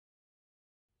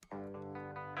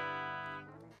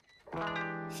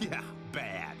Yeah,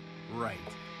 bad. Right.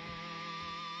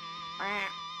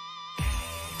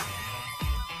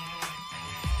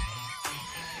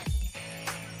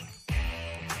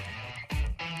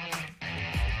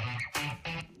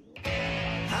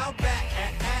 How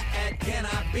bad can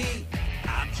I be?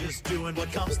 I'm just doing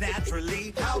what comes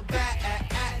naturally. How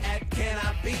bad can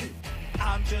I be?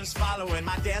 I'm just following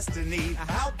my destiny.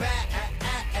 How bad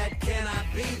can I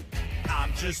be?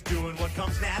 I'm just doing what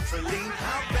comes naturally.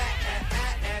 How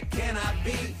bad can I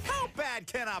be? How bad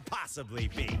can I possibly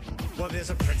be? Well, there's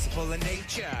a principle in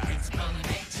nature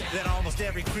that almost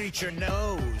every creature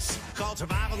knows, called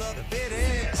survival of the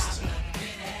fittest.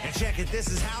 And check it, this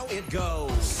is how it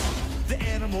goes. The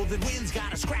animal that wins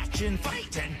gotta scratch and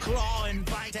fight and claw and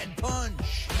bite and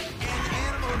punch. And the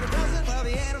animal that doesn't, well,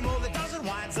 the animal that doesn't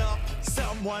winds up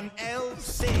someone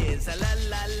else's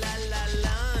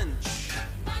lunch.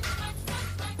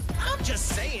 I'm just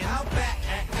saying, How bad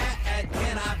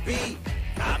can I be?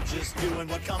 I'm just doing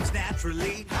what comes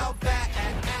naturally. How bad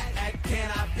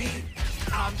can I be?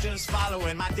 I'm just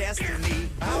following my destiny.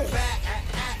 How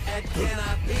bad can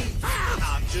I be?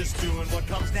 I'm just doing what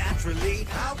comes naturally.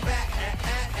 How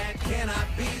bad can I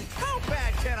be? How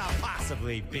bad can I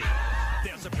possibly be?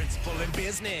 There's a principle in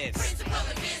business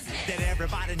that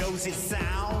everybody knows is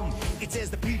sound. It says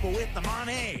the people with the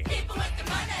money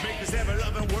make this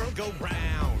ever-loving world go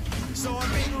round. So I'm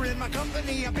bigger in my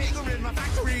company, I'm bigger in my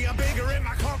factory, I'm bigger in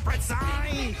my corporate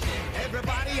sign.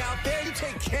 Everybody out there, you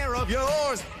take care of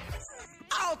yours.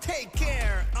 I'll take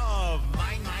care of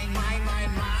mine.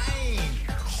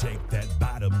 Shake that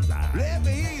bottom line. Let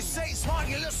me hear you say smart,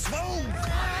 you little smooth.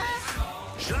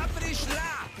 Schlappity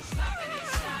schlap.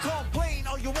 Complain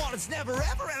all you want, it's never,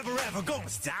 ever gonna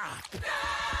stop.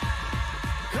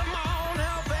 Come on,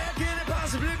 how bad can it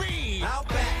possibly be? How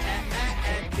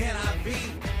bad can I be?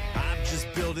 I'm just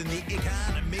building the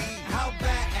economy. How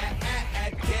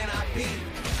bad can I be?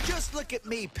 Just look at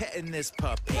me petting this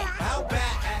puppy. How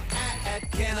bad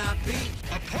can I be?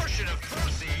 A portion of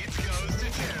proceeds goes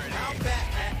to charity. How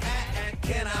bad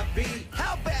can I be?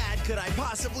 How bad could I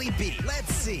possibly be?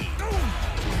 Let's see.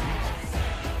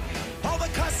 All the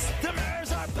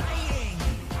customers are buying,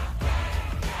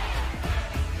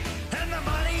 and the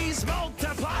money's multiplying.